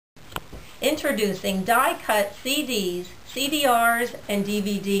Introducing die-cut CDs, CDRs, and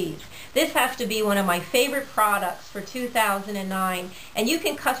DVDs. This has to be one of my favorite products for 2009, and you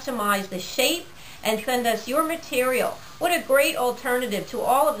can customize the shape and send us your material. What a great alternative to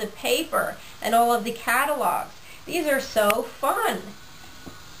all of the paper and all of the catalogs. These are so fun.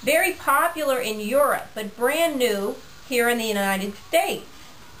 Very popular in Europe, but brand new here in the United States.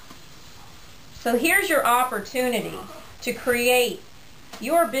 So here's your opportunity to create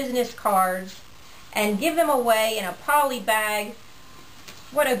your business cards and give them away in a poly bag.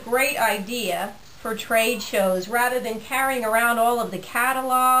 What a great idea for trade shows. Rather than carrying around all of the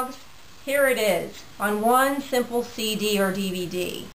catalogs, here it is on one simple CD or DVD.